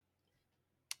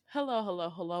Hello, hello,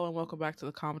 hello, and welcome back to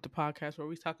the Comment the Podcast, where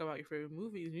we talk about your favorite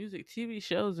movies, music, TV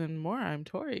shows, and more. I'm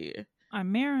Tori,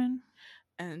 I'm Marin.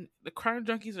 and the Crime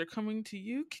Junkies are coming to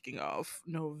you, kicking off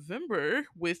November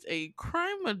with a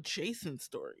crime adjacent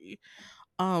story.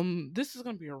 This is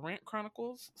gonna be a rant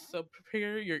chronicles, so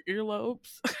prepare your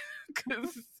earlobes,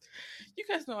 because you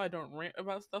guys know I don't rant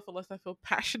about stuff unless I feel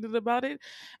passionate about it.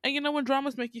 And you know when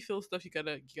dramas make you feel stuff, you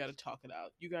gotta talk it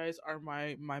out. You guys are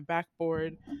my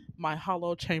backboard, my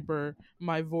hollow chamber,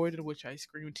 my void in which I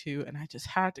scream to, and I just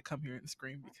had to come here and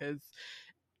scream because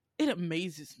it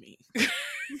amazes me.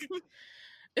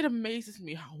 It amazes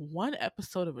me how one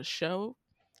episode of a show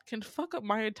can fuck up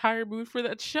my entire mood for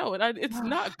that show, and it's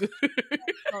not good.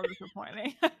 So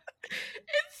disappointing.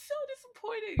 It's so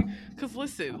disappointing. Cause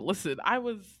listen, I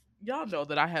was y'all know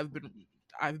that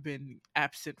I've been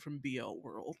absent from BL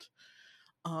world.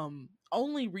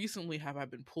 Only recently have I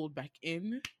been pulled back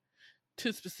in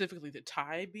to specifically the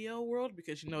Thai BL world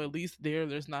because at least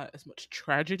there's not as much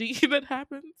tragedy that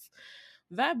happens.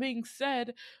 That being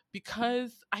said,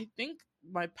 because I think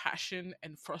my passion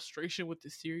and frustration with the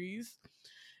series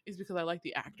is because I like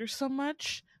the actors so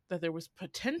much that there was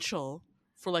potential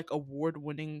for like award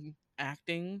winning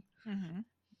acting, hmm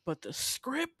but the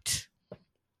script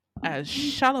as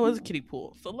shallow as a kiddie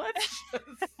pool. So let's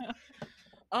just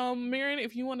Marion,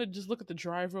 if you want to just look at the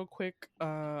drive real quick,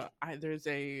 there's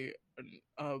a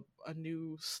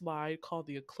new slide called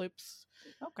the Eclipse.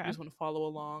 You Okay. just want to follow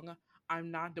along. I'm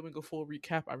not doing a full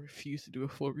recap. I refuse to do a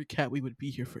full recap. We would be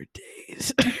here for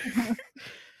days.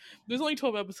 There's only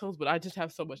 12 episodes, but I just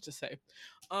have so much to say.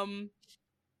 Um,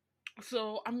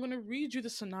 so I'm gonna read you the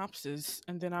synopsis,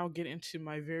 and then I'll get into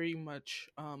my very much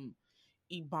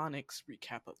Ebonics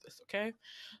recap of this, okay?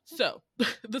 So,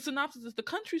 the synopsis is the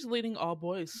country's leading all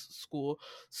boys school,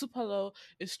 Supalo,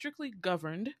 is strictly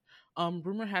governed.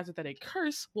 Rumor has it that a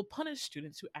curse will punish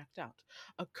students who act out,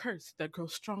 a curse that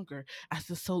grows stronger as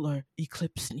the solar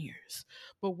eclipse nears.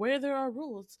 But where there are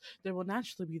rules, there will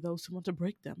naturally be those who want to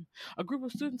break them. A group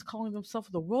of students calling themselves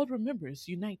the World Remembers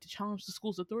unite to challenge the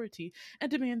school's authority and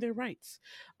demand their rights.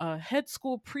 Head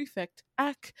school prefect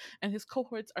Ak and his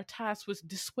cohorts are tasked with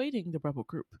dissuading the rebel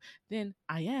group. Then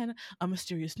Ayan, a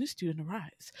mysterious new student,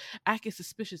 arrives. Ak is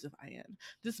suspicious of Ayan,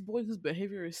 this boy whose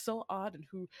behavior is so odd and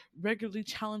who regularly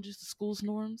challenges the school's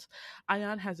norms.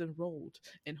 Ayan has enrolled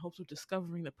in hopes of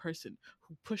discovering the person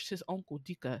who pushed his uncle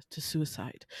Dika to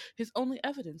suicide. His only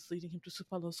evidence leading him to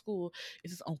Supalo School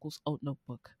is his uncle's old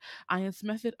notebook. Ayan's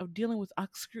method of dealing with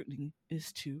Ak's scrutiny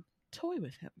is to toy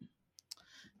with him.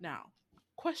 Now,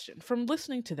 question from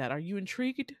listening to that, are you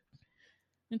intrigued?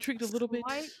 Intrigued a little bit?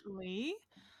 Slightly.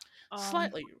 Um.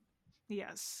 Slightly.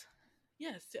 Yes.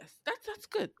 Yes. That's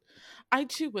good. I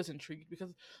too was intrigued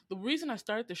because the reason I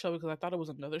started the show because I thought it was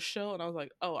another show and I was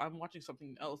like, oh, I'm watching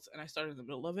something else, and I started in the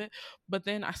middle of it. But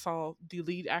then I saw the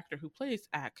lead actor who plays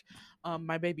Ak,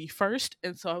 my baby first,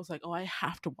 and so I was like, oh, I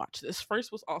have to watch this.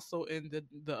 First was also in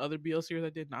the other BL series I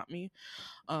did, Not Me.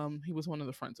 He was one of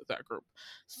the friends of that group.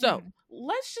 So hmm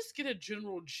let's just get a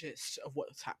general gist of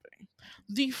what's happening.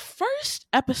 The first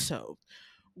episode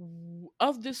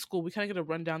of this school, we kind of get a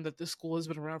rundown that this school has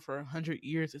been around for 100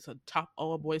 years. It's a top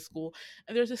all boys school,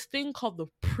 and there's this thing called the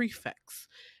prefects,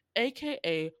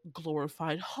 aka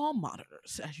glorified hall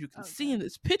monitors, as you can see Okay. in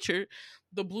this picture,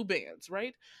 the blue bands,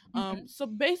 right? hmm So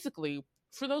basically,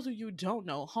 for those of you who don't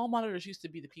know, hall monitors used to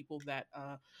be the people that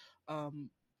um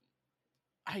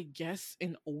I guess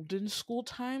in olden school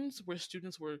times where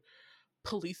students were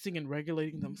policing and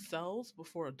regulating themselves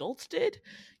before adults did,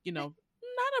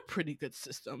 not a pretty good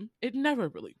system. It never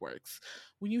really works.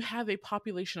 When you have a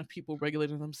population of people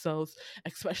regulating themselves,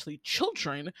 especially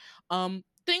children,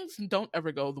 things don't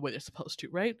ever go the way they're supposed to,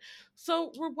 right?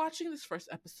 So we're watching this first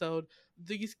episode.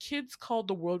 These kids called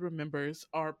the World Remembers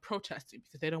are protesting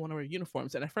because they don't want to wear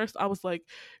uniforms. And at first I was like,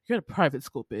 you're at a private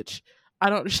school, bitch. I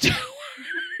don't understand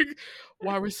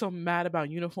why we're so mad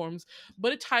about uniforms,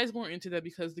 but it ties more into that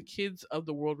because the kids of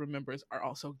the World Remembers are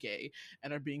also gay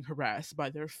and are being harassed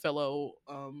by their fellow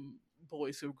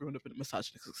boys who have grown up in a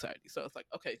misogynistic society. So it's like,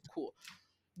 okay, cool.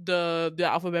 The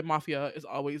alphabet mafia is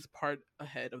always part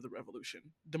ahead of the revolution.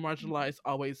 The marginalized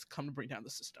always come to bring down the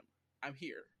system. I'm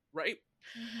here, right?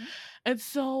 hmm And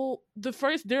so the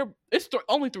first,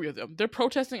 only three of them. They're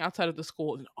protesting outside of the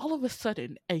school, and all of a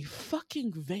sudden, a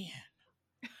fucking van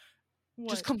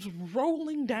just What? comes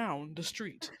rolling down the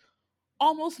street,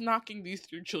 almost knocking these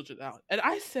three children out. And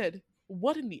I said,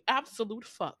 what in the absolute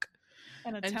fuck?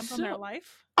 An And attempt on their so,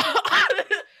 life?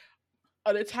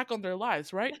 an attack on their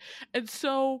lives, right? And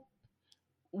so,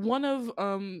 one of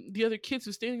the other kids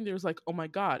who's standing there was like, oh my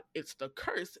God, it's the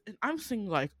curse. And I'm seeing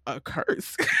like, a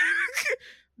curse?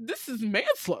 this is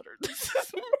manslaughter. This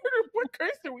is murder. What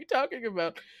curse are we talking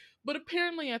about? But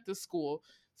apparently at the school,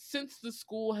 since the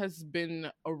school has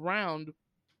been around,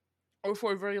 or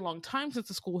for a very long time since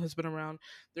the school has been around,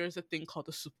 there's a thing called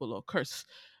the Supolo curse.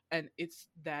 And it's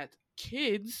that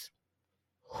kids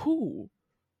who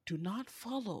do not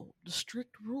follow the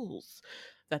strict rules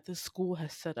that the school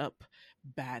has set up,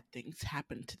 bad things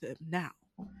happen to them. Now,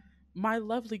 my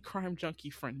lovely crime junkie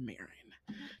friend Marin,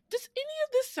 does any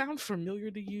of this sound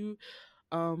familiar to you?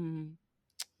 Um,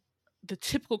 the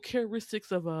typical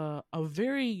characteristics of a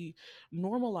very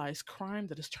normalized crime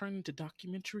that is turned into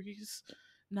documentaries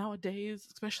nowadays,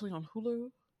 especially on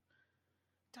Hulu.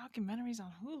 Documentaries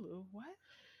on Hulu? What?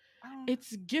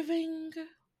 It's giving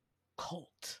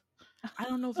cult. I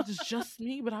don't know if it's just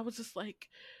me, but I was just like,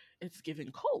 it's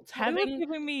giving cult.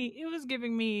 It was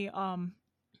giving me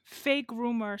fake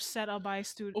rumor set up by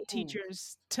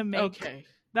teachers to make. Okay.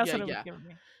 That's what it was giving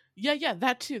me. Yeah,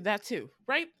 that too,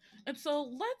 right? And so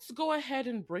let's go ahead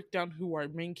and break down who our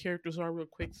main characters are real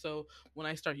quick, so when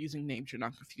I start using names, you're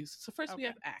not confused. So first we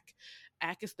have Ak.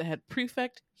 Ak is the head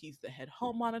prefect. He's the head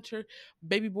hall monitor.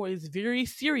 Baby boy is very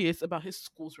serious about his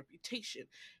school's reputation.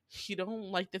 He don't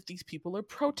like that these people are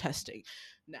protesting.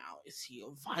 Now, is he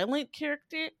a violent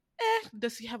character?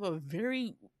 Does he have a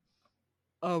very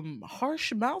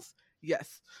harsh mouth?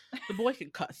 Yes. The boy can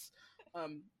cuss.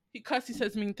 He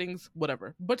says mean things,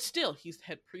 whatever. But still, he's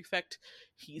head prefect.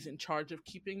 He's in charge of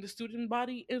keeping the student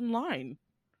body in line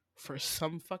for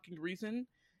some fucking reason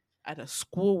at a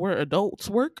school where adults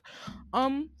work.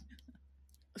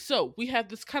 So we have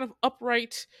this kind of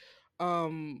upright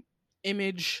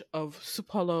image of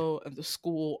Supolo and the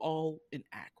school all in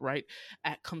Ak, right?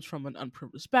 Ak comes from an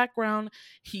unprivileged background.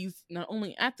 He's not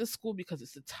only at the school because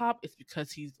it's the top, it's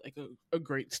because he's like a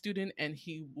great student, and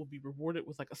he will be rewarded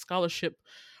with like a scholarship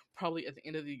probably at the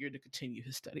end of the year to continue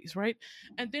his studies, right?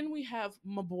 And then we have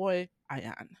my boy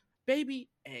Ayan. Baby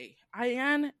A.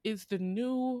 Ayan is the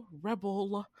new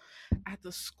rebel at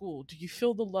the school. Do you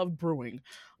feel the love brewing?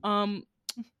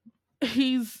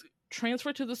 He's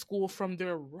transferred to the school from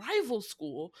their rival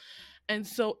school, and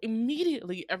so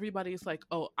immediately everybody's like,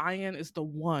 oh, Ayan is the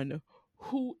one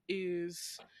who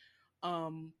is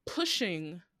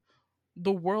pushing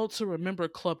the World to Remember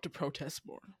Club to protest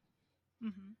more.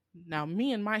 Mm-hmm. Now,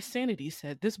 me and my sanity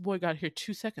said this boy got here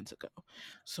 2 seconds ago,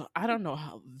 so I don't know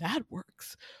how that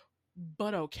works,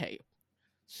 but okay.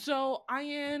 So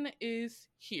Ayan is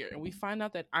here, and we find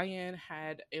out that Ayan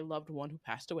had a loved one who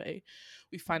passed away.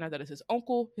 We find out that it's his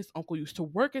uncle. His uncle used to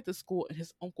work at the school, and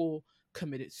his uncle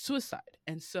committed suicide.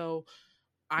 And so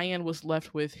Ayan was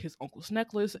left with his uncle's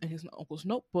necklace and his uncle's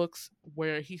notebooks,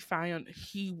 where he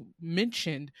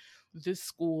mentioned this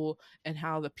school and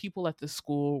how the people at the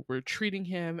school were treating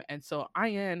him. And so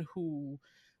Ayan,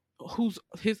 who's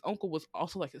his uncle was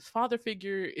also like his father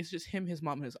figure, it's just him, his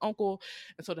mom, and his uncle.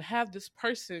 And so to have this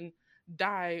person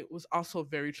die was also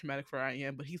very traumatic for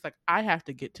Ayan. But he's like, I have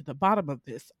to get to the bottom of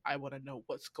this. I want to know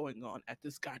what's going on at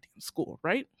this goddamn school,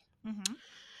 right? Mm-hmm.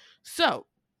 So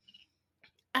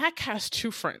Ak has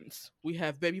two friends. We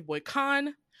have baby boy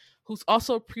Khan, who's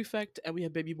also a prefect, and we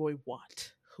have baby boy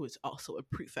Watt, who is also a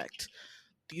prefect.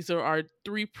 These are our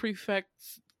three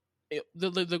prefects.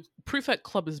 The prefect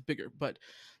club is bigger, but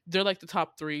they're like the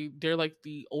top three. They're like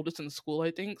the oldest in the school,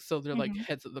 I think. So they're like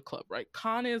heads of the club, right?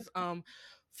 Khan is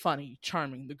funny,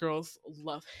 charming. The girls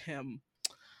love him.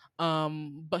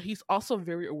 But he's also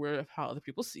very aware of how other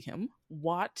people see him.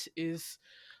 Watt is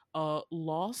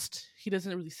lost. He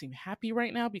doesn't really seem happy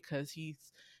right now because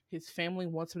his family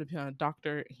wants him to be a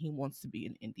doctor and he wants to be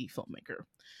an indie filmmaker.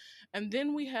 And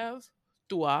then we have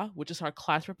Dua, which is our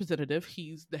class representative.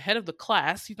 He's the head of the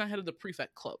class. He's not head of the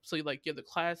prefect club. So you have the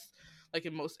class, like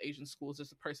in most Asian schools,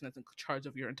 there's a person that's in charge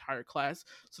of your entire class.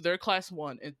 So they're class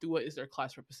 1 and Dua is their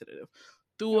class representative.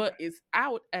 Dua is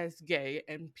out as gay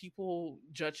and people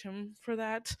judge him for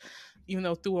that, even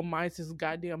though Dua minds his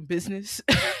goddamn business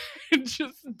and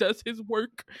just does his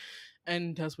work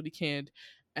and does what he can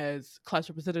as class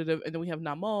representative. And then we have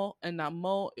Namo, and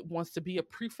Namo wants to be a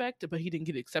prefect, but he didn't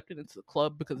get accepted into the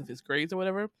club because of his grades or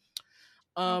whatever.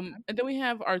 And then we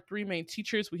have our three main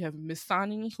teachers. We have Miss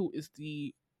Sani, who is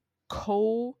the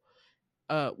who's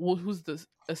the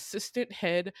assistant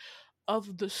head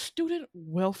of the student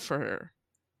welfare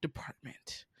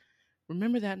department.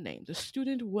 Remember that name, the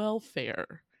student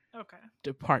welfare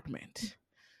department.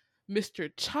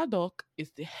 Mr. Chadok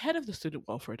is the head of the student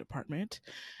welfare department,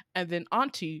 and then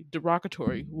Auntie,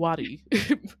 derogatory Wadi.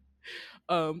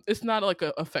 It's not like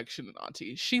an affectionate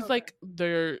auntie. She's like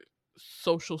their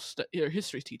social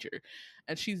history teacher,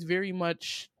 and she's very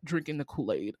much drinking the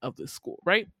Kool-Aid of this school,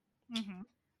 right? Mm-hmm.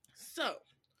 So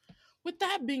With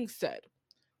that being said,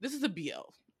 this is a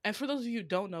BL. And for those of you who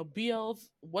don't know, BLs,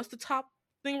 what's the top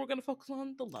thing we're going to focus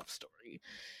on? The love story.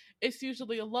 It's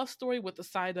usually a love story with a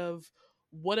side of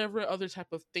whatever other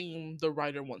type of theme the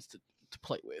writer wants to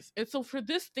play with. And so for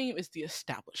this theme, it's the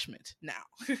establishment. Now,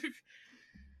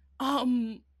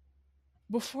 um,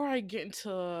 before I get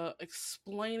into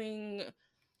explaining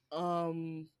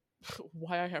um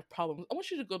why I have problems, I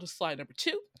want you to go to slide number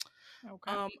 2.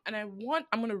 Okay. And I'm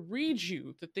going to read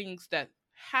you the things that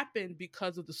happened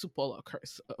because of the Supola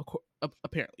curse,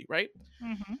 apparently, right?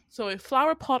 Mm-hmm. So a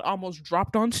flower pot almost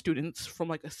dropped on students from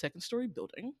like a second-story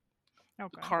building. The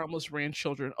Okay. car almost ran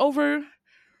children over.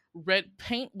 Red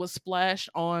paint was splashed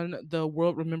on the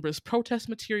World Remembers protest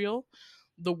material.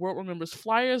 The World Remembers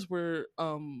flyers were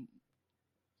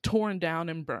torn down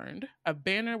and burned. A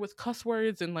banner with cuss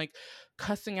words and like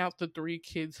cussing out the 3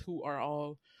 kids who are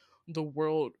all the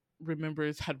World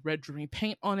Remembers had red green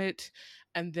paint on it.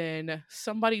 And then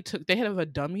they had a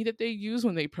dummy that they use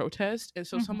when they protest, and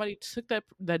so Mhm. somebody took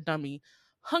that dummy,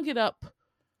 hung it up,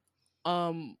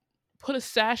 um put a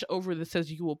sash over that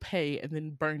says "you will pay," and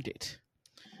then burned it.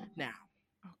 Now,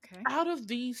 Okay. out of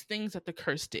these things that the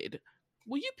curse did,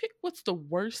 will you pick what's the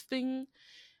worst thing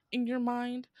in your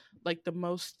mind, like the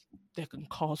most that can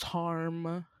cause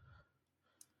harm?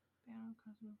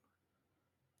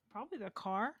 Probably the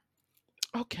car.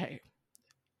 Okay,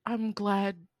 I'm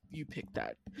glad you picked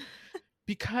that,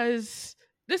 because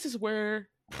this is where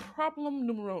problem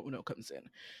numero uno comes in.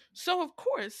 So, of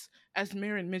course, as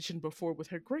Marin mentioned before with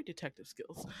her great detective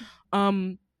skills,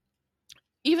 um,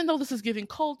 even though this is giving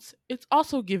cults, it's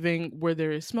also giving where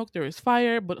there is smoke, there is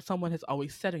fire, but someone is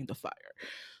always setting the fire.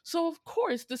 So, of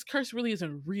course, this curse really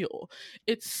isn't real.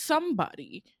 It's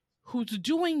somebody who's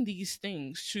doing these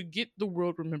things to get the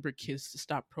world remembered kids to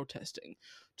stop protesting,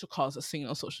 to cause a scene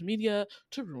on social media,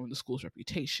 to ruin the school's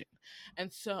reputation.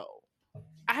 And so,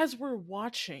 as we're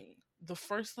watching the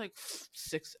first like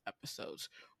 6 episodes,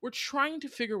 we're trying to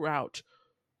figure out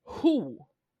who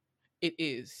it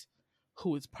is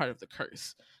who is part of the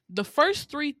curse. The first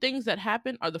 3 things that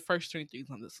happen are the first 3 things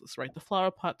on this list, right? The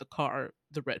flower pot, the car,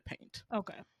 the red paint,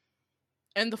 Okay.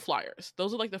 and the flyers.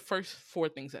 Those are like the first 4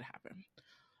 things that happen.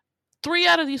 3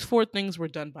 out of these 4 things were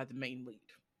done by the main lead.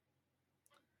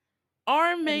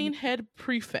 Our main head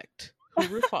prefect, who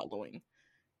we're following,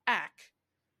 Ack,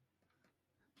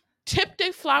 tipped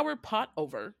a flower pot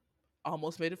over,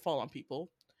 almost made it fall on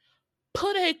people,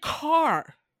 put a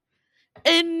car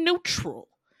in neutral,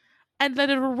 and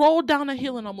let it roll down a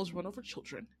hill and almost run over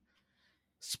children,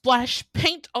 splash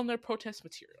paint on their protest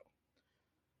material.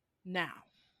 Now,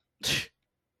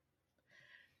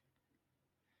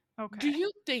 Okay. do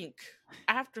you think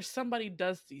after somebody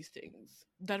does these things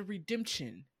that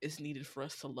redemption is needed for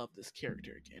us to love this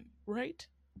character again, right?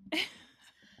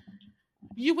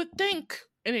 You would think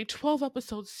in a 12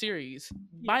 episode series,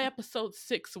 by Yeah. episode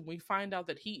 6, when we find out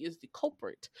that he is the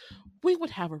culprit, we would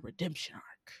have a redemption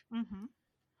arc. Mm-hmm.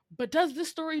 But does this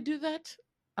story do that?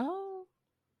 Oh,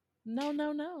 no,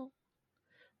 no, no.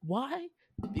 Why?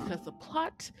 Because the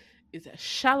plot is as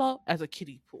shallow as a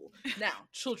kiddie pool. Now,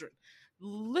 children,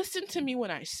 listen to me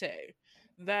when I say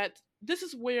that this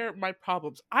is where my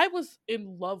problems. I was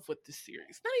in love with this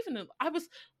series. Not even I was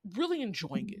really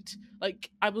enjoying it.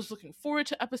 Like, I was looking forward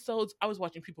to episodes. I was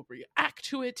watching people react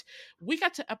to it. We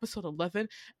got to episode 11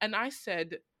 and I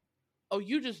said, "Oh,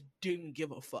 you just didn't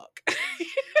give a fuck."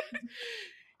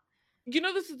 You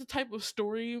know, this is the type of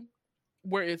story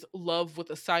where it's love with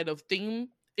a side of theme.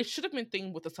 It should have been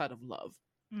theme with a side of love.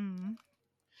 Mm.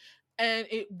 And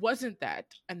it wasn't that,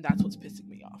 and that's what's pissing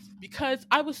me off, because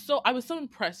I was so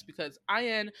impressed, because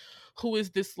Ian, who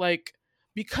is this like,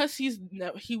 because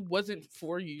he wasn't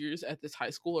 4 years at this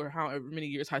high school, or however many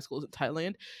years high school is in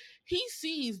Thailand, he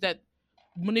sees that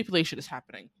manipulation is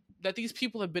happening, that these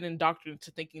people have been indoctrinated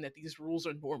to thinking that these rules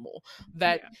are normal,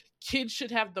 that Yeah. kids should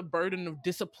have the burden of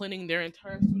disciplining their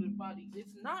entire student body.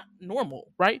 It's not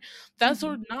normal, right? Those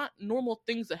are not normal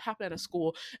things that happen at a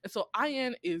school. And so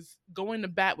Ian is going to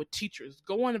bat with teachers,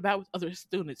 going to bat with other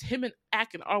students. Him and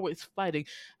Ack are always fighting.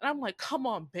 And I'm like, come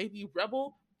on, baby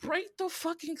rebel, break the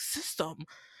fucking system.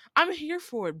 I'm here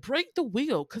for it. Break the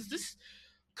wheel. Because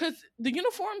the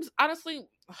uniforms, honestly,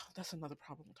 that's another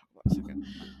problem we'll talk about in a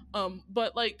second.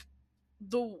 But like,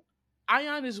 the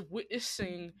Ion is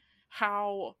witnessing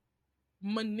how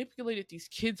manipulated these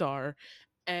kids are,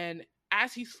 and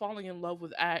as he's falling in love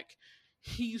with Ack,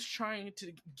 he's trying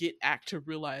to get Ack to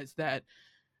realize that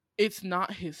it's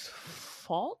not his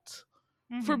fault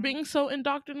for Mm-hmm. being so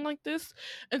indoctrinated like this.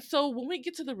 And so when we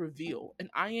get to the reveal and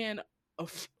Ian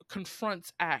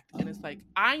confronts Act, and it's like,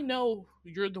 I know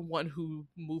you're the one who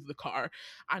moved the car.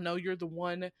 I know you're the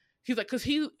one He's like, because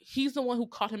he's the one who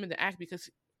caught him in the act, because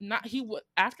not he would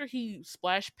after he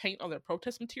splashed paint on their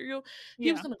protest material,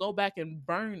 he was Yeah. gonna go back and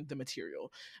burn the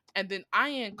material, and then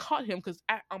Ian caught him because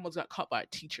Ak almost got caught by a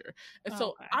teacher, and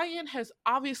so Okay. Ian has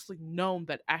obviously known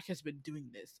that Ak has been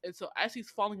doing this, and so as he's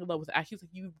falling in love with Ak, he's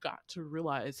like, "You've got to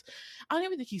realize." I don't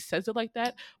even think he says it like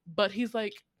that, but he's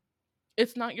like,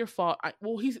 "It's not your fault."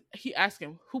 He asked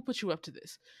him, "Who put you up to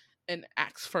this?" And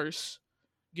Ak's first,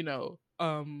 you know,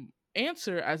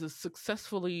 answer as a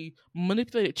successfully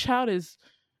manipulated child is,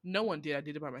 "No one did. I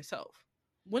did it by myself."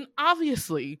 When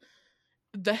obviously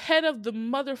the head of the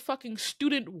motherfucking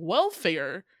student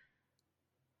welfare,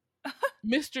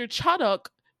 Mr. Chadok,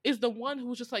 is the one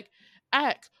who's just like,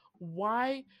 Ak,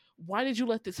 why did you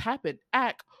let this happen?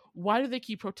 Ak, why do they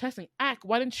keep protesting? Ak,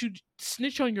 why didn't you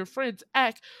snitch on your friends?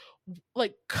 Ak,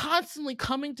 like constantly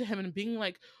coming to him and being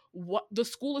like, what, the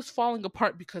school is falling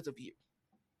apart because of you.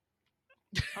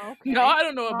 No, Okay. I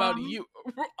don't know about Um. you.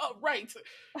 Right.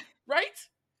 Right?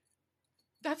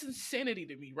 That's insanity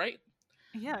to me, right?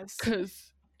 Yes.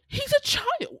 Because he's a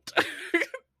child.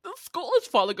 The school is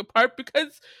falling apart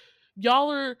because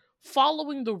y'all are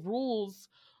following the rules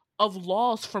of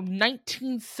laws from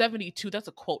 1972. That's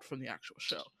a quote from the actual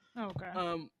show.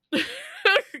 Okay.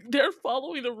 They're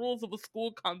following the rules of a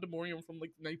school condominium from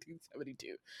like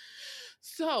 1972.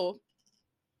 So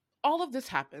all of this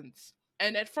happens,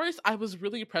 and at first I was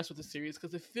really impressed with the series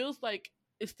because it feels like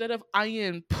instead of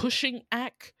Ian pushing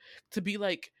Ak to be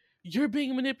like, you're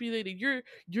being manipulated,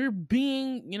 you're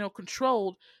being,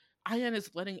 controlled, Ian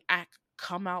is letting Ak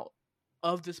come out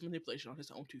of this manipulation on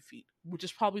his own 2 feet, which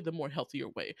is probably the more healthier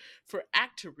way for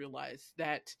Ak to realize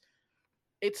that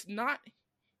it's not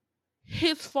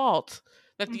his fault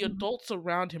that the Mhm. adults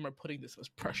around him are putting this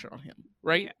much pressure on him,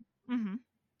 right? Yeah. Mhm.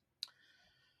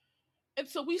 And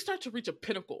so we start to reach a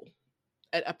pinnacle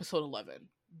at episode 11.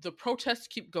 The protests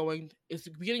keep going. It's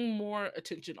getting more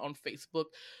attention on Facebook.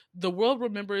 The world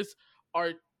remembers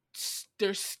are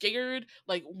they're scared.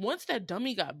 Like once that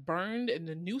dummy got burned and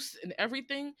the noose and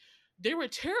everything, they were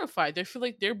terrified. They feel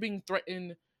like they're being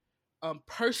threatened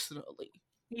personally.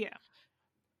 Yeah.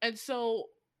 And so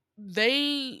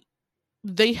they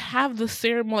have the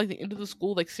ceremony, like the end of the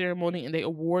school like ceremony, and they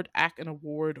award Ak an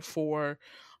award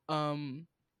um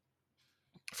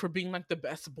for being like the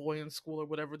best boy in school or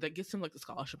whatever, that gets him like the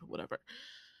scholarship or whatever.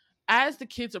 As the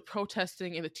kids are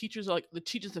protesting and the teachers are like, the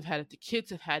teachers have had it, the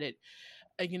kids have had it,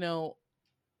 and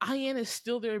Ian is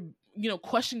still there,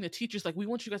 questioning the teachers like, we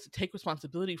want you guys to take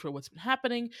responsibility for what's been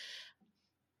happening.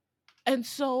 And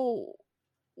so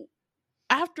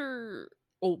after,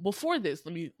 before this,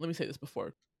 let me say this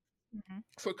before, Mhm.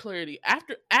 for clarity.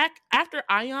 After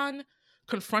Ion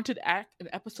confronted Ak in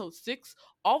episode 6,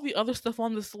 all the other stuff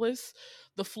on this list,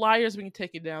 the flyers being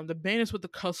taken down, the banners with the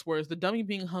cuss words, the dummy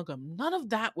being hung up, none of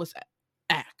that was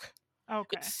Ak.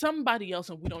 Okay. It's somebody else,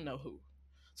 and we don't know who.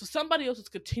 So somebody else is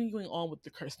continuing on with the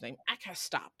curse name. Ak has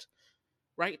stopped,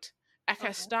 right? Ak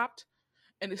has Okay. stopped,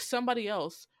 and it's somebody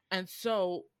else. And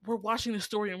so we're watching the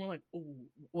story and we're like, "Ooh,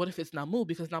 what if it's Namu?"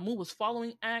 Because Namu was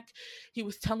following Ak. He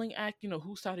was telling Ak,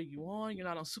 whose side are you on? You're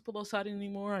not on Superlow's side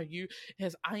anymore. Are you,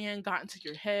 has Ian gotten to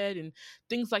your head and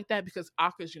things like that? Because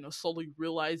Ak is, slowly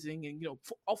realizing, and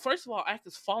first of all, Ak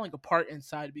is falling apart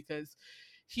inside because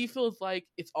he feels like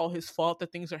it's all his fault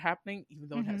that things are happening, even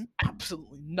though it has Mhm.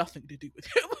 absolutely nothing to do with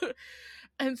him.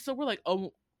 And so we're like,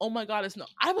 oh my god, it's no.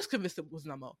 I was convinced it was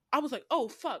Namo. I was like, oh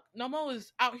fuck, Namo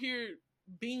is out here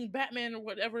being Batman or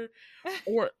whatever.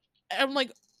 Or I'm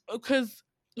like, because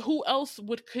who else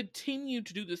would continue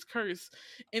to do this curse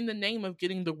in the name of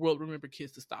getting the world remember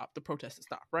kids to stop, the protest to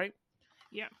stop, right?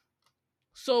 Yeah.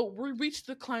 So we reached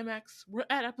the climax. We're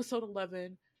at episode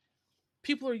 11.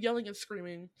 People are yelling and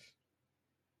screaming.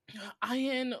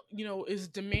 Ian, is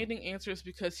demanding answers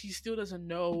because he still doesn't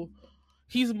know.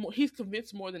 He's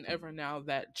convinced more than ever now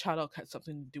that Chadok had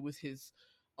something to do with his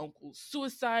uncle's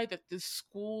suicide. That this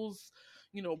school's,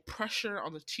 pressure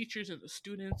on the teachers and the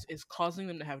students is causing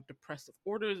them to have depressive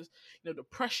orders,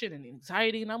 depression and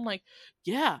anxiety. And I'm like,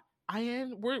 yeah,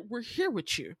 Ian, we're here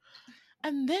with you.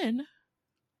 And then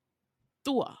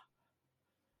Dua,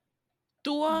 Mm.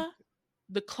 Dua,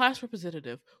 the class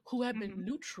representative who had Mhm. been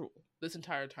neutral this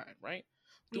entire time, right?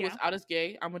 Dua's Yeah. out as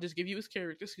gay. I'm gonna just give you his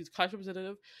characters. He's class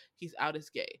representative. He's out as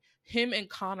gay. Him and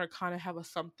Connor kind of have a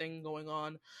something going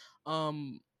on.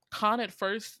 Con at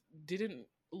first didn't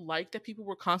like that people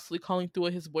were constantly calling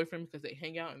Dua his boyfriend because they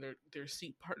hang out and they're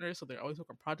seat partners, so they're always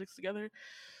working projects together.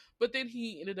 But then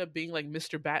he ended up being like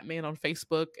Mr. Batman on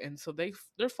Facebook, and so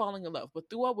they're falling in love. But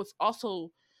Dua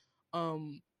also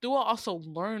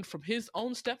learned from his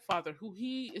own stepfather, who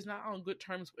he is not on good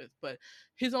terms with, but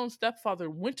his own stepfather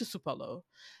went to Supalo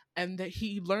and that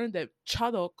he learned that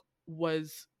Chadok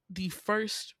was the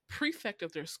first prefect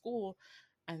of their school,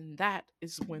 and that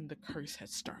is when the curse had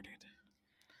started.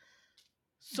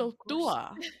 So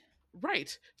Thua,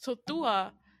 right? So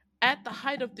Thua, at the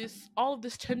height of all of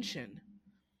this tension,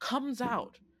 comes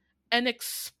out and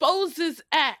exposes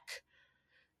Ak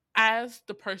as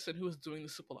the person who is doing the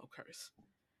Supalo curse.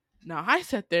 Now I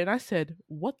sat there and I said,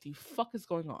 "What the fuck is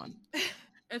going on?"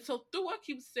 And so Thua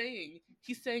keeps saying,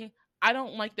 he's saying, "I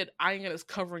don't like that Ayan is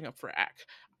covering up for Ak.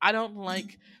 I don't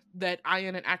like that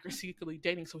Ayan and Ak are secretly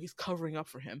dating, so he's covering up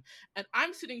for him." And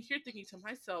I'm sitting here thinking to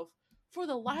myself, for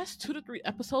the last 2 to 3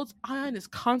 episodes, Ayan is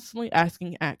constantly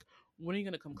asking Ak, "When are you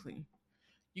gonna come clean?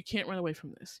 You can't run away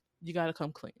from this. You gotta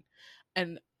come clean."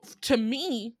 And to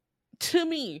me,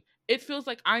 it feels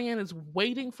like Ayan is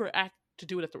waiting for Ak to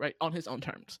do it at the right on his own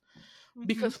terms.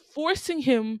 Because forcing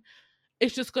him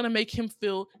is just gonna make him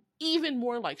feel even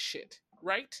more like shit,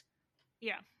 right?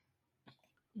 Yeah.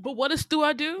 But what does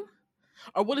Thua do?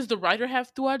 Or what does the writer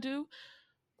have Thua do?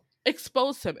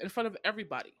 Expose him in front of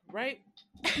everybody, right?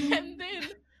 and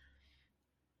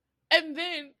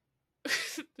then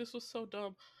this was so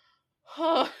dumb.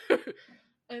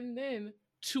 And then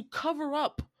to cover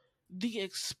up the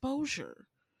exposure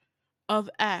of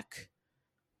Ak,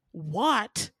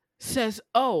 Watt says,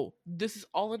 "Oh, this is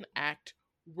all an act.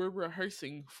 We're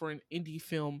rehearsing for an indie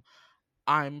film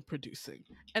I'm producing."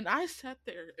 And I sat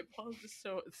there and paused the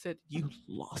show and said, "You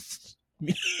lost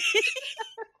me."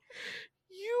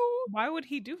 You Why would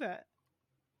he do that?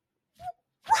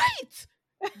 right.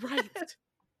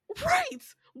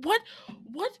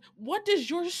 What does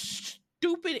your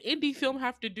stupid indie film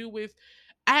have to do with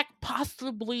Ak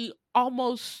possibly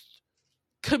almost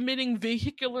committing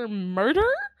vehicular murder?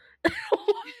 Like,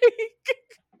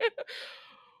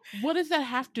 what does that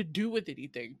have to do with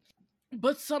anything?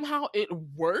 But somehow it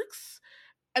works,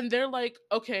 and they're like,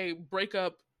 "Okay, break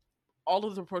up." All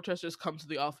of the protesters come to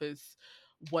the office,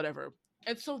 whatever.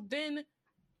 And so then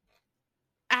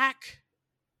Ak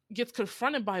gets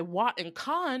confronted by Watt and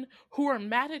Khan, who are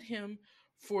mad at him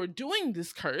for doing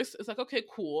this curse. It's like, okay,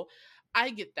 cool, I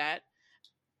get that.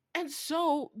 And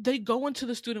so they go into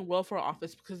the student welfare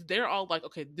office because they're all like,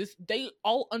 okay, they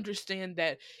all understand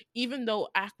that even though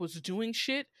Ak was doing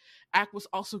shit, Ak was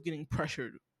also getting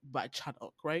pressured by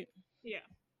Chadok, right? Yeah.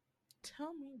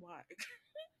 Tell me why.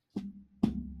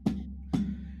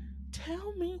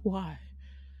 Tell me why.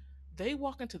 They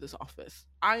walk into this office.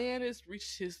 Ayan has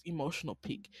reached his emotional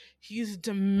peak. He's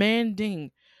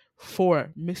demanding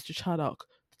for Mr. Chadok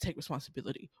to take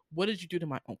responsibility. What did you do to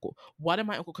my uncle? Why did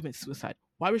my uncle commit suicide?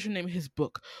 Why was your name in his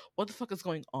book? What the fuck is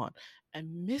going on?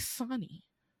 And Miss Sani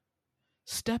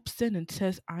steps in and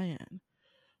says, "Ayan,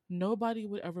 nobody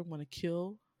would ever want to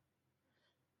kill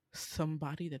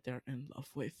somebody that they're in love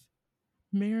with."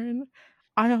 Marin,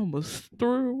 I almost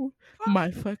threw my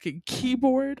fucking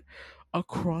keyboard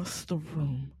across the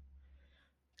room.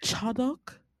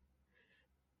 Chadok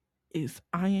is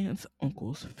Ayan's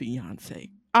uncle's fiance.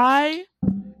 I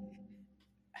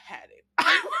had it.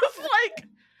 I was like,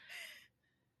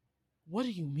 what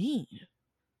do you mean?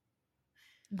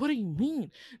 What do you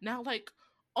mean? Now, like,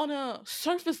 on a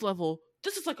surface level,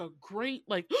 this is like a great,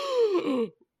 like,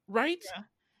 right? Yeah.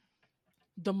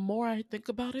 The more I think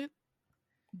about it,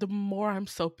 the more I'm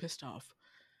so pissed off.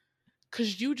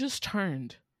 Because you just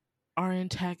turned our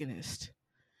antagonist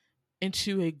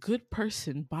into a good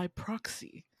person by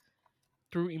proxy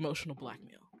through emotional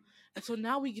blackmail. And so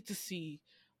now we get to see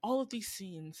all of these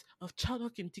scenes of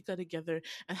Chadok and Tika together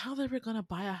and how they were gonna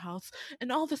buy a house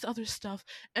and all this other stuff.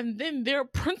 And then their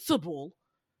principal,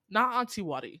 not Auntie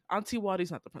Wadi. Auntie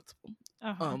Wadi's not the principal.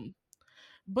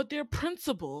 But their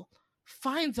principal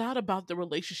finds out about the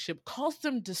relationship, calls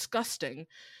them disgusting,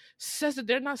 says that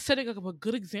they're not setting up a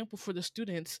good example for the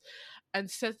students,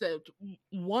 and says that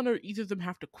one or either of them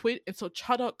have to quit. And so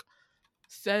Chadok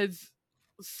says,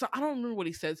 so I don't remember what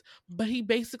he says, but he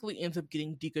basically ends up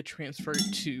getting Dika transferred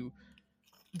to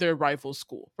their rival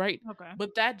school, right? Okay.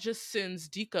 But that just sends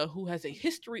Dika, who has a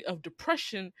history of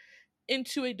depression,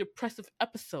 into a depressive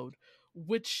episode,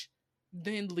 which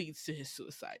then leads to his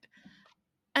suicide.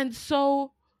 And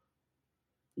so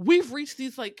we've reached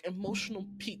these like emotional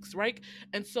peaks, right?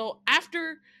 And so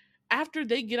after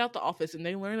they get out the office and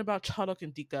they learn about Chadok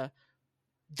and Dika,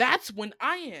 that's when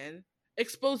Ayan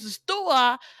exposes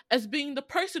Thua as being the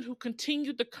person who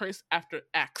continued the curse after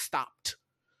Ak stopped.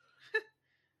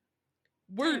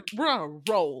 We're on a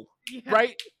roll,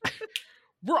 right?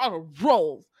 We're on a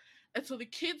roll. And so the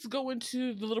kids go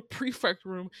into the little prefect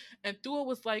room, and Thua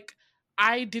was like,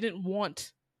 "I didn't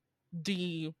want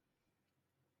the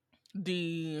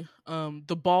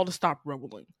ball to stop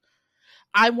rolling.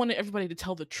 I wanted everybody to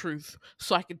tell the truth,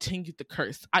 so I continued the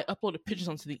curse. I uploaded pictures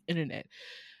onto the internet.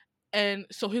 And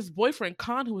so his boyfriend,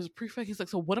 Khan, who was a prefect, he's like,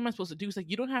 so what am I supposed to do? He's like,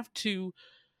 you don't have to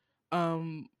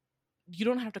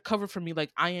cover for me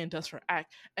like Ayan does for Ak.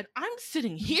 And I'm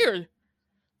sitting here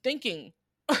thinking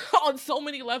on so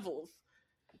many levels.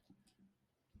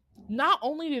 Not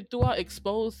only did Dua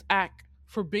expose Ak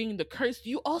for being the curse,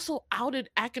 you also outed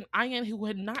Ak and Ayan, who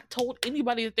had not told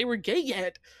anybody that they were gay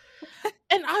yet.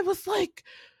 And I was like,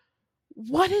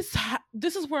 what is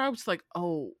this is where I was like,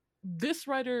 oh, this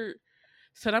writer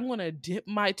said, I'm gonna dip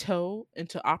my toe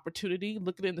into opportunity,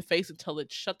 look it in the face and tell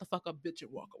it, shut the fuck up, bitch,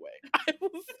 and walk away.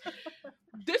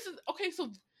 This is okay,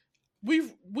 so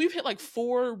we've hit like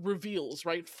 4 reveals,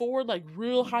 right? 4 like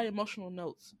real high emotional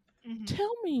notes. Mm-hmm.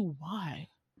 Tell me why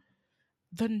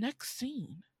the next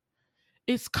scene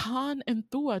is Khan and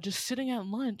Thua just sitting at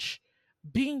lunch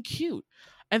being cute.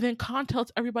 And then Khan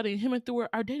tells everybody him and Thua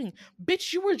are dating.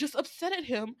 Bitch, you were just upset at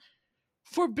him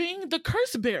for being the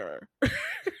curse bearer.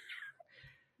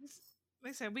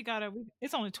 They said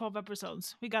it's only 12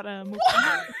 episodes. We gotta move on.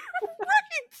 Right.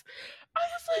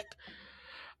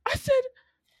 I said,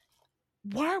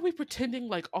 why are we pretending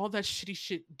like all that shitty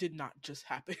shit did not just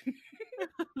happen?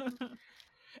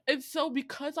 And so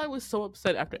because I was so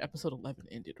upset after episode 11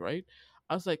 ended, right?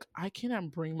 I was like, I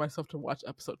cannot bring myself to watch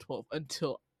episode 12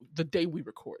 until the day we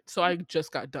record. So I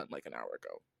just got done like an hour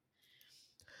ago.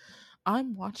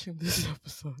 I'm watching this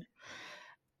episode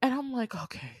and I'm like,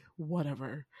 okay,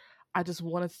 whatever. I just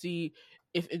want to see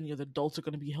if any of the adults are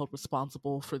going to be held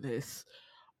responsible for this.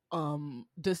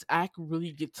 Does Ak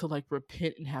really get to like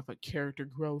repent and have a character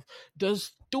growth?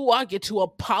 Do I get to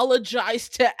apologize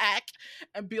to Ak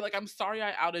and be like, I'm sorry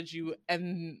I outed you,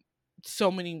 and so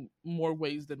many more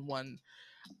ways than one,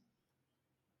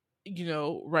 you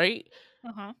know, right?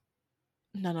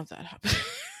 None of that happened.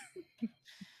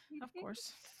 Of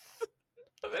course.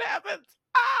 None of it happened.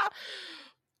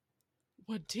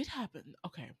 What did happen?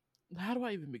 Okay, how do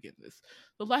I even begin this?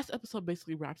 The last episode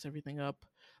basically wraps everything up.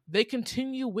 They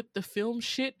continue with the film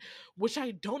shit, which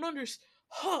I don't understand.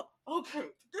 Okay,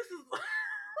 this is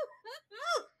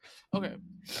okay.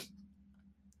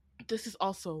 This is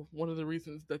also one of the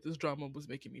reasons that this drama was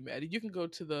making me mad. You can go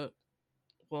to the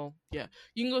you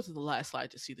can go to the last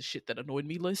slide to see the shit that annoyed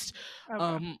me list.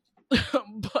 Okay.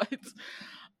 But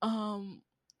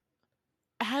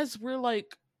as we're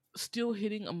like still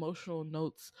hitting emotional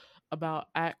notes about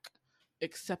Ak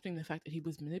accepting the fact that he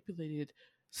was manipulated,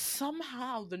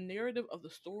 somehow the narrative of the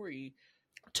story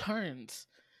turns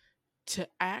to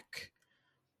Ak.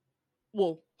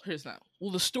 Well, here's now.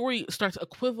 Well, the story starts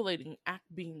equivalating Ak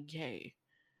being gay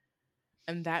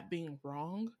and that being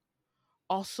wrong.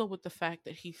 Also with the fact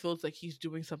that he feels like he's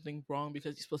doing something wrong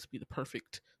because he's supposed to be the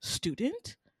perfect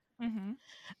student. Mm-hmm.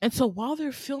 And so while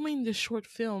they're filming this short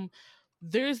film,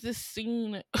 there's this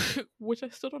scene, which I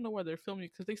still don't know why they're filming,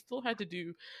 because they still had to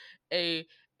do a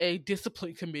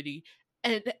discipline committee,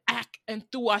 and Ak and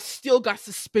Thua still got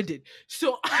suspended.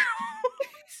 So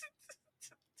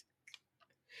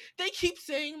they keep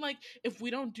saying like, if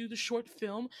we don't do the short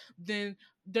film, then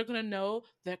they're gonna know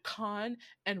that Khan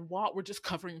and Wat were just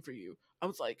covering for you. I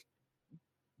was like,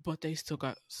 but they still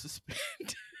got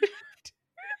suspended.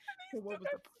 What was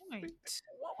the point?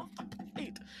 What was the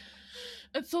point?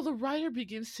 And so the writer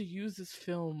begins to use this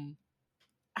film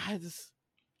as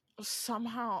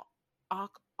somehow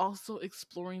also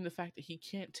exploring the fact that he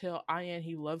can't tell Ayan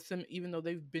he loves him, even though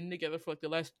they've been together for like the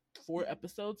last 4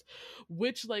 episodes,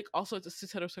 which like also it's a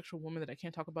cis heterosexual woman that I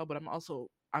can't talk about, but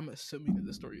I'm assuming that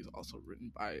the story is also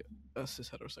written by a cis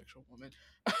heterosexual woman.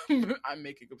 I'm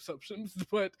making assumptions,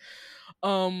 but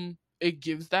it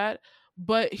gives that.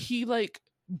 But he like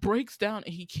breaks down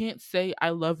and he can't say I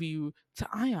love you to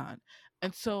Ayan.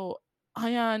 And so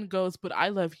Ayan goes, but I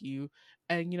love you,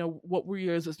 and you know what were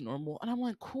yours is normal. And I'm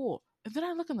like, cool. And then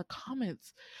I look in the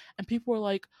comments and people are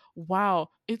like, wow,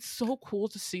 it's so cool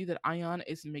to see that Ayan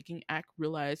is making Ak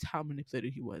realize how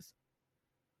manipulated he was.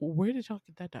 Where did y'all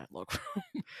get that dialogue from?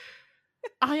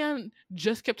 Ayan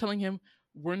just kept telling him,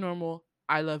 we're normal,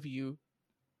 I love you,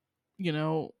 you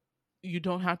know, you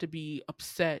don't have to be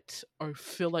upset or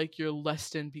feel like you're less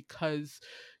than because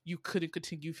you couldn't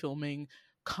continue filming.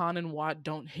 Khan and Wat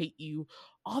don't hate you,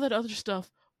 all that other stuff.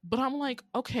 But I'm like,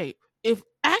 okay, if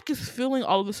Ak is feeling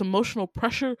all of this emotional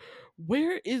pressure,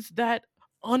 where is that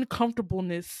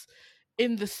uncomfortableness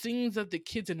in the scenes of the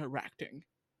kids interacting?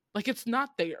 Like, it's not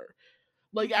there.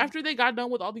 Like, after they got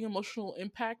done with all the emotional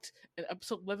impact in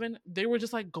episode 11, they were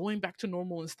just like going back to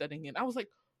normal and studying it. I was like,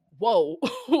 whoa.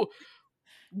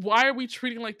 Why are we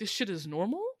treating like this shit is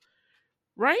normal?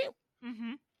 Right?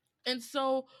 Mm-hmm. And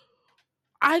so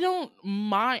I don't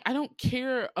mind. I don't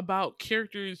care about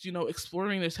characters,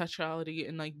 exploring their sexuality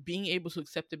and like being able to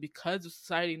accept it because of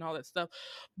society and all that stuff.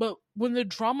 But when the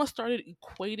drama started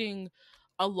equating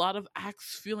a lot of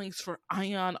Ack's feelings for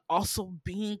Ion also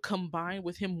being combined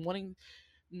with him wanting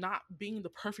not being the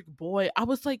perfect boy, I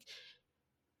was like,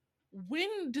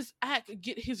 when does Ack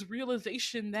get his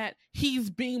realization that he's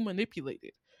being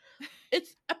manipulated?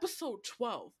 It's episode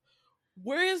 12.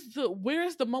 Where is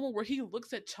the moment where he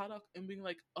looks at Chadok and being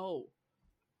like, oh,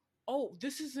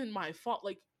 this isn't my fault.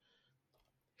 Like,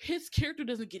 his character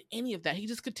doesn't get any of that. He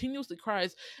just continuously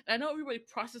cries. And I know everybody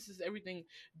processes everything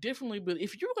differently, but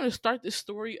if you're going to start this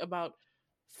story about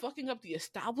fucking up the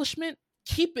establishment,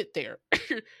 keep it there.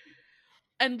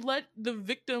 And let the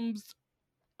victims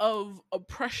of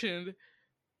oppression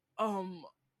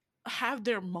have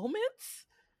their moments.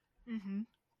 Mm-hmm.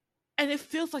 And it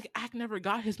feels like Ack never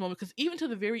got his moment, because even to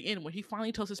the very end when he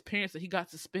finally tells his parents that he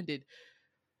got suspended,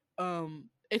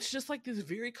 it's just like this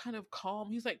very kind of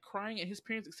calm, he's like crying and his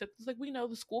parents accept. It's like, we know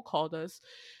the school called us.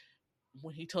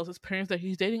 When he tells his parents that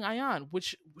he's dating Ion,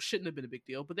 which shouldn't have been a big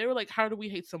deal, but they were like, how do we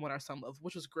hate someone our son loves,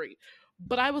 which was great.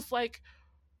 But I was like,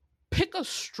 pick a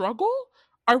struggle.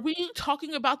 Are we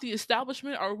talking about the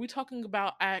establishment, or are we talking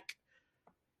about Ack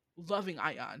loving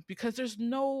Ion? Because there's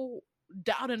no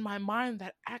doubt in my mind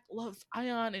that Ack loves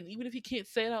Ion, and even if he can't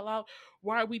say it out loud,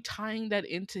 why are we tying that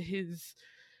into his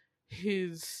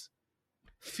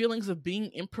feelings of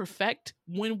being imperfect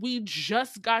when we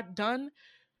just got done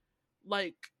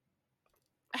like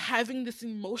having this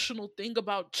emotional thing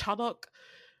about Chadok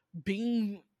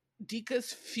being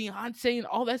Dika's fiance and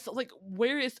all that stuff? Like,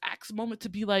 where is Ack's moment to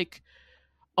be like,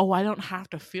 oh, I don't have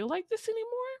to feel like this anymore?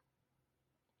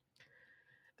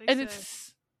 They And said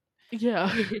it's,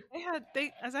 yeah.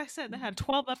 as I said, they had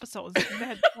 12 episodes. They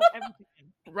had everything.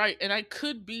 Right, and I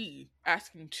could be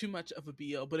asking too much of a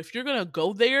BL, but if you're gonna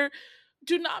go there,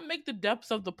 do not make the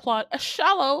depths of the plot as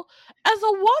shallow as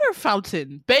a water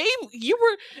fountain, babe.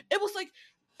 It was like,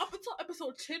 up until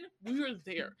episode 10, we were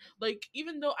there. Like,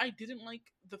 even though I didn't like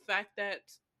the fact that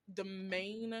the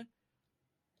main,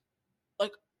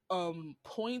 like,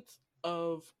 point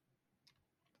of,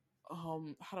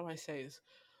 how do I say this?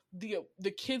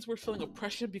 The kids were feeling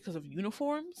oppression because of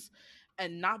uniforms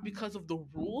and not because of the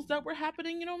rules that were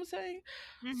happening, you know what I'm saying?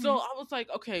 Mm-hmm. So I was like,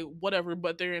 okay, whatever,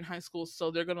 but they're in high school, so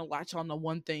they're gonna latch on to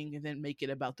one thing and then make it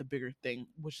about the bigger thing,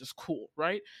 which is cool,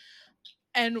 right?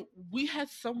 And we had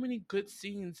so many good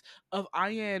scenes of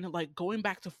Ian like going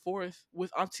back to forth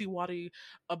with Auntie Wadi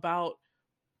about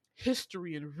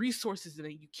history and resources, and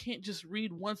you can't just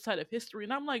read one side of history.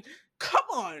 And I'm like, come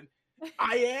on,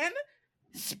 Ian,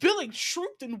 spilling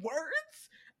truth in words.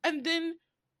 And then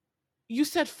you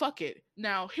said fuck it.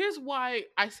 Now here's why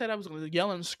I said I was going to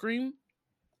yell and scream,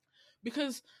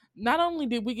 because not only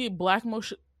did we get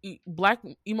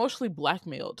emotionally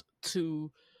blackmailed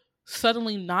to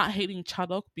suddenly not hating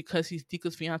Chadok because he's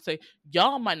Dika's fiance,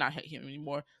 y'all might not hate him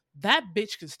anymore. That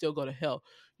bitch can still go to hell.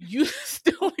 You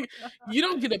you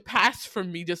don't get a pass from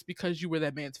me just because you were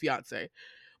that man's fiance.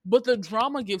 But the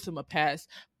drama gives him a pass,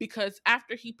 because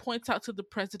after he points out to the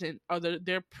president or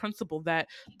their principal that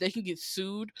they can get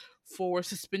sued for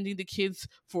suspending the kids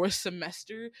for a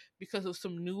semester because of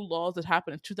some new laws that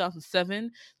happened in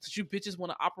 2007, since you bitches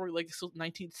want to operate like it's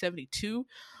 1972,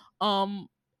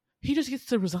 he just gets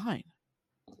to resign.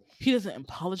 He doesn't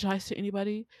apologize to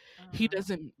anybody. He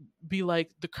doesn't be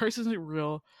like, the curse isn't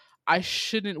real.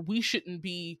 We shouldn't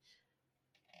be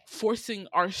forcing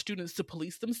our students to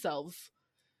police themselves.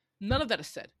 None of that is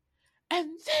said. And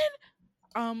then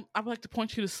I would like to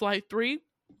point you to slide 3.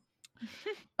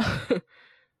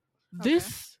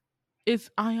 This is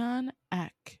Ion,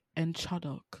 Ack, and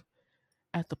Chadok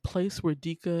at the place where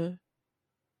Dika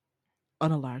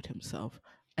unalived himself.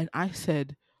 And I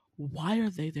said, why are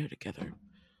they there together?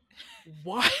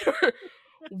 Why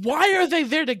are they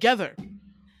there together?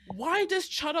 Why does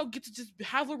Chadok get to just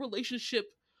have a relationship,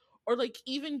 or like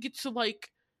even get to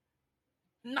like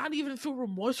not even feel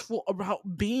remorseful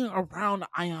about being around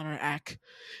Ion or Ack?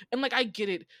 And like, I get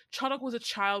it. Chadok was a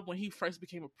child when he first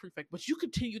became a prefect, but you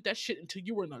continued that shit until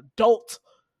you were an adult.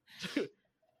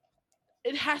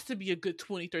 It has to be a good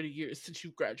 20, 30 years since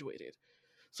you've graduated.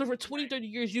 So for 20, 30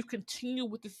 years, you've continued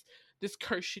with this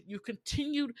curse shit. You've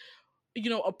continued,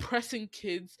 oppressing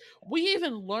kids. We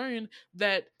even learned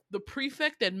that the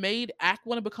prefect that made Ack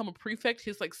want to become a prefect,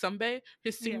 his like Sunbae,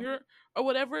 his senior or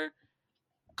whatever,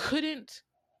 couldn't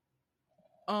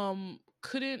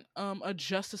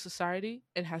adjust to society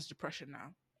and has depression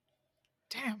now.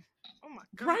 Damn. Oh my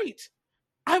god. Right.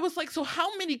 I was like, so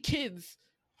how many kids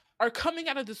are coming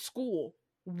out of the school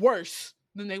worse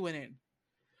than they went in?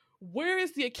 where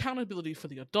is the accountability for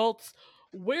the adults?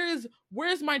 Where's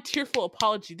my tearful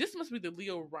apology? This must be the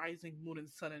Leo rising moon and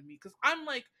sun in me, because I'm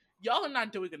like, y'all are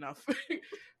not doing enough.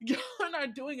 Y'all are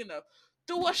not doing enough.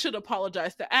 Dua should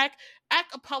apologize to Ak. Ak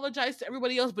apologized to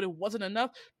everybody else, but it wasn't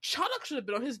enough. Chanak should have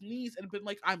been on his knees and been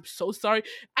like, I'm so sorry.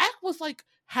 Ak was like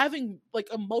having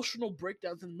like emotional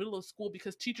breakdowns in the middle of school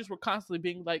because teachers were constantly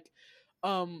being like,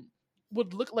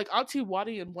 would look like Auntie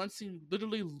Wadi in one scene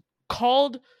literally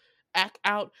called Ak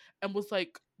out and was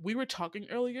like, we were talking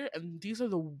earlier, and these are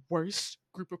the worst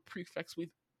group of prefects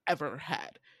we've ever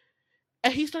had.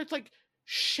 And he starts like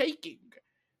shaking.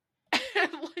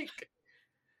 And like,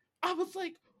 I was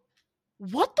like,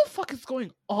 what the fuck is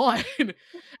going on?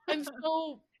 And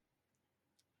so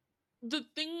the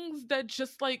things that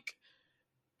just like,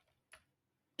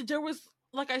 there was,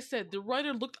 like I said, the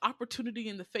writer looked opportunity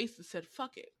in the face and said,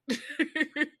 fuck it.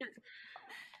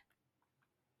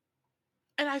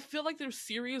 And I feel like their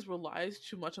series relies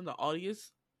too much on the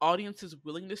audience's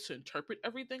willingness to interpret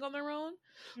everything on their own.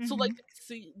 Mm-hmm. So like,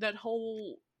 see that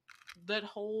whole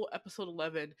episode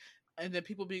 11, and then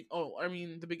people being,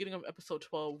 the beginning of episode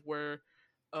 12 where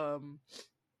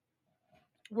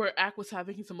Ak was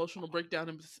having his emotional breakdown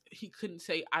and he couldn't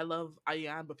say I love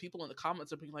Ayan, but people in the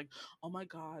comments are being like, oh my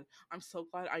god, I'm so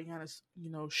glad Ayan is,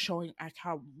 showing Ak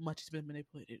how much he's been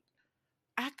manipulated.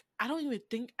 Ak, I don't even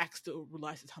think Ak still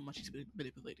realizes how much he's been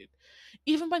manipulated.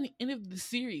 Even by the end of the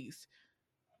series,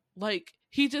 like,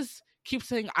 he just keeps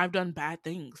saying, I've done bad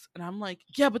things. And I'm like,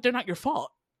 yeah, but they're not your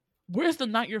fault. Where's the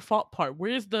not your fault part?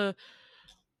 Where's the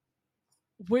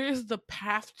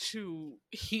path to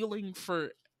healing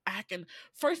for Ak? And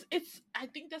first, I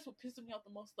think that's what pissed me off the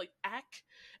most. Like, Ak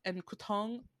and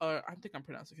Katong, I think I'm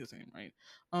pronouncing his name right.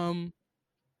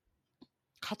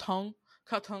 Katong,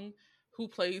 who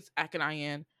plays Ak and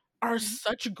Ayan, are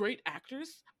such great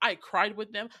actors. I cried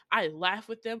with them. I laughed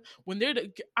with them. When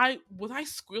I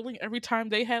squealing every time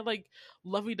they had like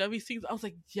lovey-dovey scenes. I was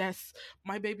like, yes,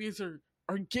 my babies are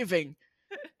giving.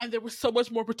 And there was so much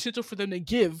more potential for them to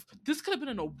give. This could have been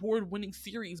an award-winning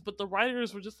series, but the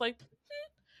writers were just like,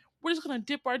 we're just gonna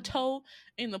dip our toe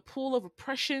in the pool of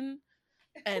oppression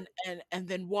and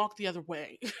then walk the other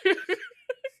way.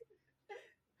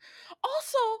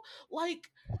 Also, like,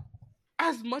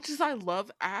 as much as I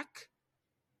love Ak,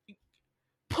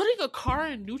 putting a car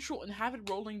in neutral and have it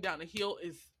rolling down a hill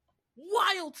is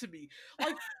wild to me.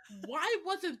 Like, why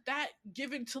wasn't that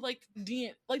given to like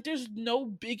there's no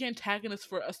big antagonist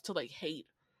for us to like hate,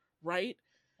 right?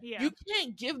 Yeah. You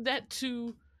can't give that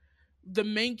to the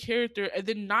main character and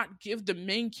then not give the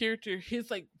main character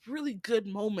his like really good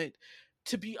moment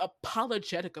to be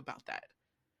apologetic about that.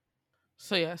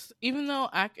 So yes, even though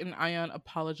Ak and Ayan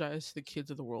apologize to the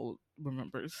kids of the world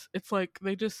remembers, it's like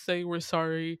they just say we're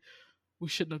sorry, we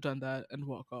shouldn't have done that, and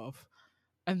walk off.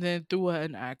 And then Dua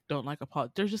and Ak don't like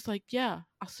apologize. They're just like, yeah,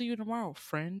 I'll see you tomorrow,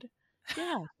 friend.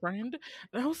 Yeah, friend.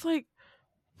 And I was like,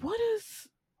 what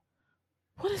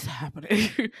is happening?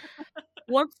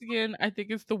 Once again, I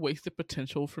think it's the wasted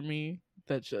potential for me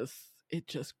that just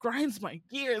grinds my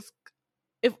gears.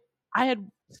 If I had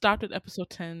stopped at episode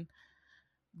 10,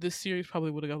 this series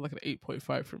probably would have got like an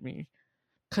 8.5 for me.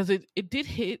 Because it did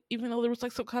hit, even though there was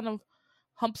like some kind of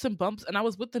humps and bumps, and I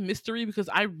was with the mystery because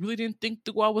I really didn't think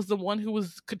Dua was the one who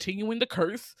was continuing the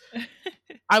curse.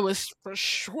 I was for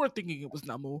sure thinking it was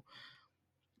Namu.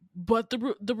 But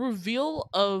the reveal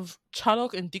of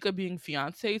Chadok and Dika being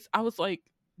fiancés, I was like,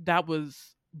 that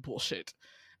was bullshit.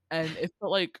 And it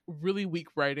felt like really weak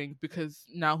writing, because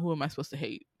now who am I supposed to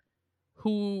hate?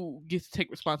 Who gets to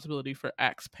take responsibility for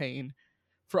Ak's pain?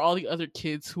 For all the other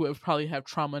kids who have probably have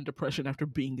trauma and depression after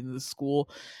being in the school.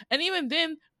 And even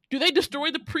then, do they destroy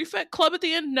the prefect club at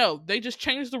the end? No, they just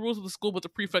changed the rules of the school, but the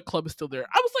prefect club is still there.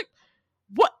 I was like,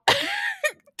 what?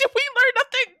 Did we learn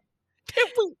nothing?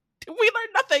 Did we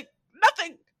learn nothing?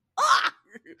 Nothing.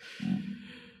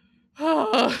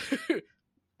 Ah!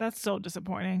 That's so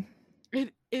disappointing.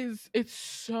 It is. It's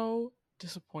so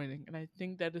disappointing. And I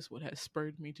think that is what has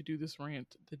spurred me to do this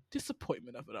rant. The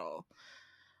disappointment of it all.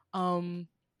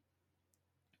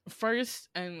 First,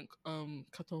 and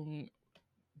Katong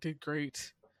did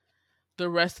great. The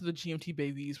rest of the GMT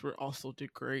babies were also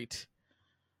did great.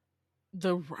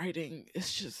 The writing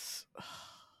is just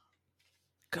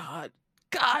God.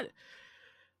 I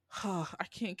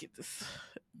can't get this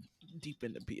deep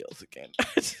into BLs again.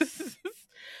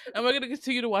 Am I gonna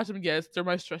continue to watch them? Yes, they're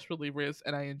my stress relievers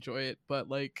and I enjoy it, but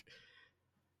like,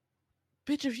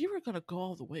 bitch, if you were gonna go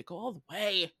all the way, go all the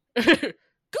way.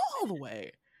 Go all the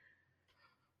way.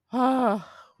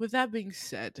 With that being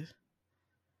said,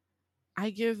 I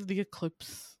give The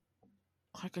Eclipse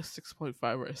like a 6.5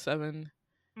 or a 7.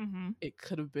 It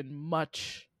could have been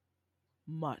much,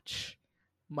 much,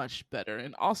 much better.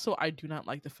 And also, I do not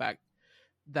like the fact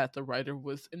that the writer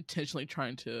was intentionally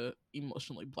trying to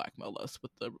emotionally blackmail us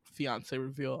with the fiance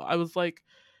reveal. I was like,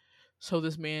 so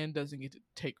this man doesn't get to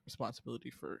take responsibility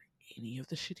for any of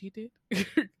the shit he did?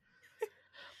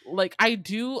 Like, I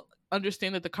do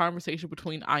understand that the conversation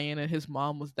between Ian and his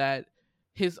mom was that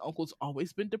his uncle's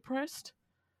always been depressed.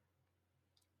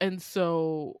 And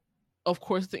so, of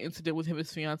course, the incident with him and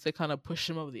his fiance kind of pushed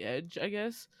him over the edge, I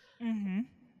guess.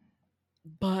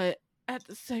 But at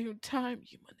the same time,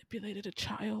 you manipulated a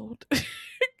child.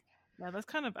 Yeah, that's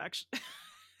kind of actually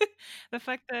the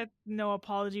fact that no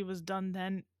apology was done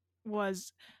then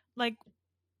was like,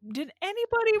 did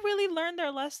anybody really learn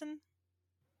their lesson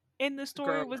in the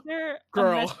story? Girl, Was there a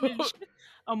girl. message,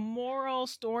 a moral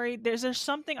story? There's there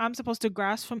something I'm supposed to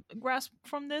grasp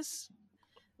from this?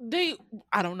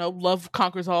 I don't know, love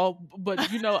conquers all,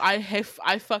 but you know, I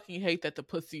fucking hate that the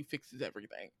pussy fixes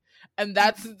everything. And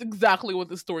that's exactly what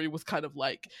the story was kind of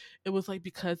like. It was like,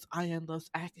 because Ian loves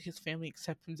Ak, his family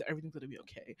accepts him, everything's gonna be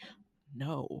okay.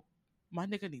 No. My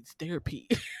nigga needs therapy.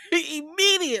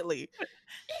 Immediately.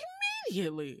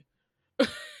 Immediately.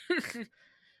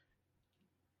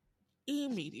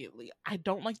 Immediately. I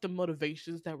don't like the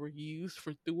motivations that were used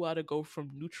for Thua to go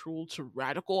from neutral to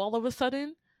radical all of a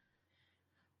sudden.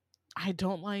 I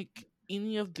don't like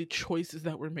any of the choices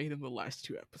that were made in the last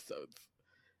 2 episodes.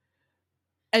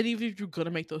 And even if you're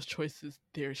gonna make those choices,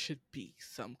 there should be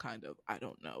some kind of, I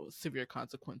don't know, severe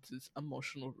consequences,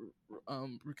 emotional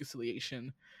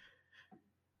reconciliation.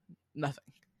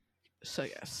 Nothing. So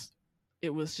yes, it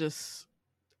was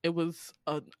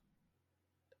an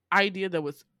idea that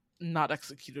was not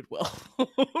executed well.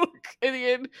 In the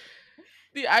end,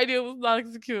 the idea was not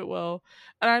executed well.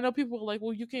 And I know people are like,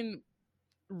 well, you can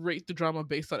rate the drama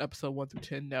based on episode 1 through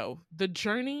 10. No, the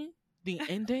journey, the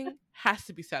ending has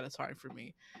to be satisfying for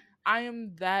me. I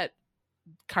am that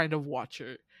kind of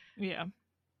watcher. Yeah.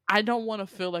 I don't want to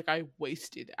feel like I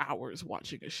wasted hours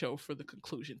watching a show for the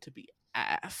conclusion to be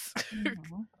ass.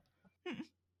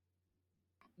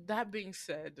 That being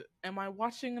said, am I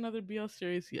watching another BL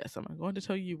series? Yes. Am I going to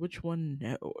tell you which one?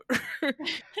 No.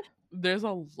 There's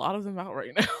a lot of them out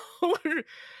right now.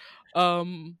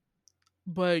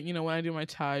 But you know, when I do my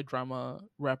Thai drama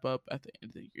wrap up at the end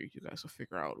of the year, you guys will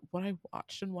figure out what I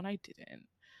watched and what I didn't.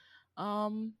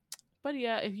 But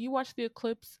yeah, if you watch The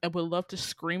Eclipse and would love to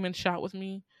scream and shout with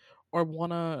me, or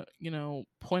wanna, you know,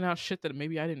 point out shit that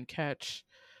maybe I didn't catch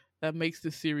that makes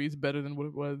this series better than what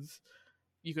it was,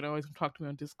 you can always talk to me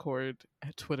on Discord,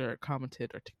 at Twitter at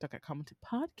Commented, or TikTok at Commented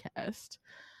Podcast.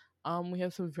 We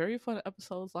have some very fun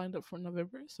episodes lined up for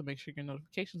November, so make sure your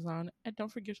notifications on, and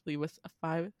don't forget to leave us a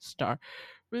 5-star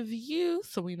review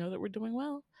so we know that we're doing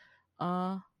well.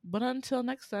 But until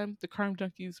next time, the Crime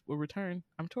Junkies will return.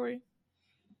 I'm Tori.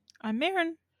 I'm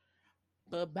Marin.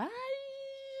 Bye-bye.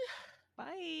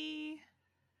 Bye.